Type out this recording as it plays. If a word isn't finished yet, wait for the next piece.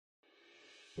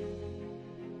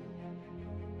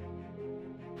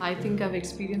I think I've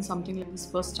experienced something like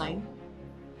this first time,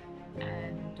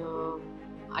 and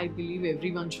I believe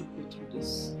everyone should go through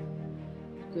this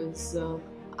because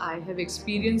I have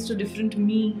experienced a different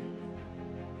me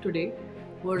today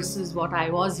versus what I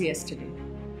was yesterday.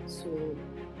 So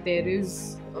there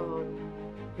is a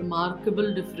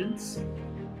remarkable difference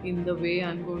in the way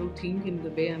I'm going to think, in the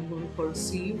way I'm going to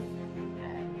perceive,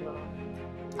 and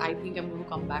I think I'm going to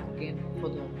come back again for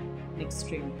the next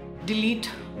training. Delete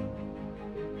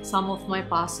some of my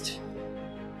past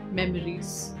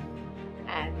memories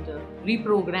and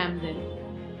reprogram them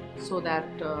so that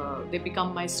they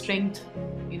become my strength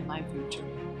in my future.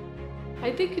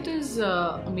 I think it is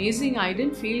amazing. I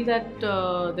didn't feel that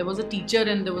there was a teacher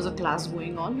and there was a class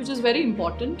going on, which is very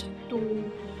important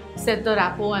to set the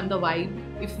rapport and the vibe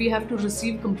if we have to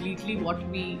receive completely what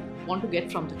we want to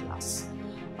get from the class.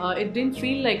 It didn't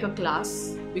feel like a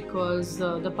class because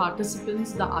the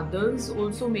participants, the others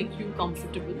also make you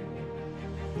comfortable.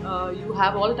 You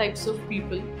have all types of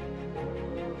people.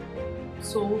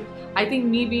 So I think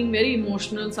me being very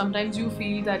emotional, sometimes you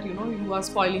feel that you are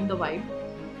spoiling the vibe.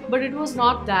 But it was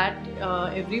not that.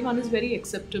 Everyone is very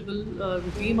acceptable.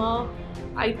 Ridhima,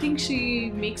 I think she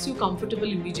makes you comfortable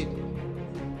immediately.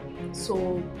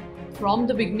 So from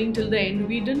the beginning till the end,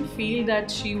 we didn't feel that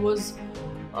she was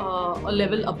a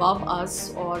level above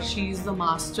us or she's the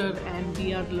master and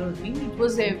we are learning. It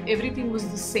was everything was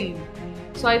the same.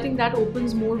 So I think that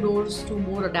opens more doors to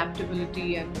more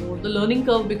adaptability and more. The learning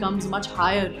curve becomes much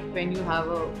higher when you have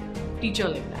a teacher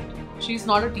like that. She's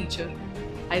not a teacher.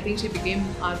 I think she became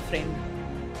our friend.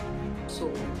 So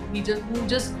who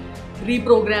just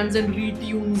reprograms and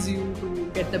retunes you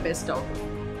to get the best out of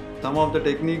it. Some of the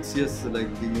techniques, yes, like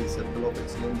the circle of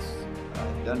excellence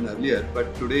I've done earlier,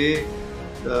 but today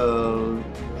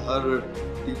her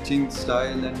teaching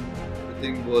style and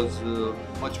everything was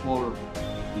much more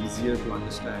easier to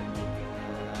understand,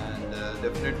 and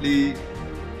definitely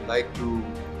like to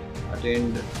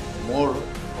attend more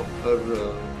of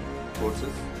her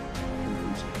courses.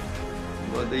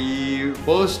 The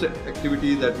first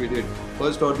activity that we did,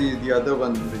 first or the other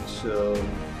one which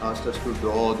asked us to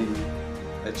draw the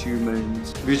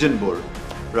achievements vision board,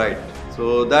 right?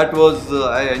 So that was,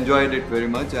 I enjoyed it very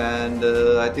much, and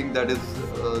I think that is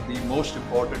the most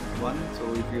important one.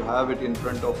 So if you have it in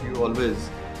front of you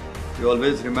you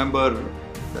always remember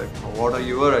that what are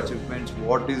your achievements,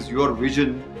 what is your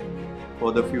vision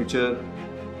for the future.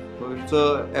 So it's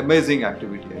an amazing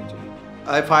activity actually.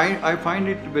 I find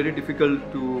it very difficult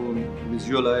to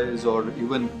visualize or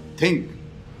even think.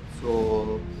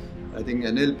 So I think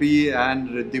NLP and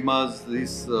Ridhima's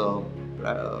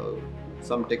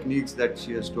some techniques that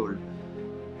she has told,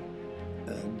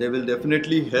 they will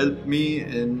definitely help me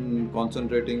in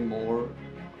concentrating more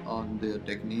on the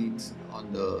techniques,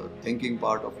 on the thinking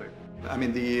part of it. I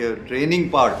mean, the training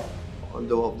part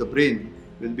of the brain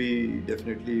will be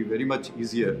definitely very much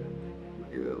easier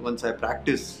once I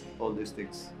practice all these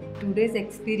things. Today's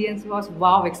experience was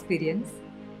wow experience.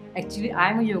 Actually,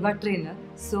 I am a yoga trainer,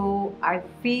 so I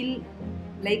feel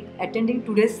like attending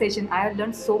today's session, I have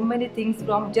learned so many things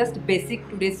from just basic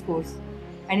today's course.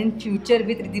 And in future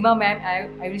with Ridhima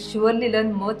ma'am, I will surely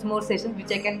learn much more sessions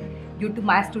which I can give to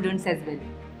my students as well.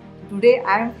 Today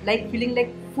I am like feeling like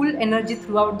full energy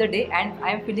throughout the day, and I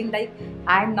am feeling like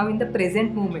I am now in the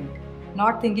present moment,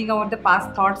 not thinking about the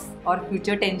past thoughts or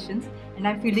future tensions, and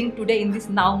I am feeling today in this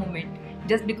now moment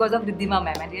just because of Ridhima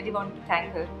ma'am. I really want to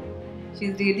thank her. She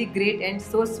is really great and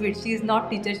so sweet. She is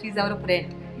not teacher, she is our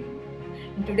friend.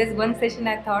 In today's one session,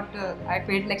 I felt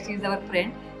like she is our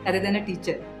friend rather than a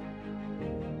teacher.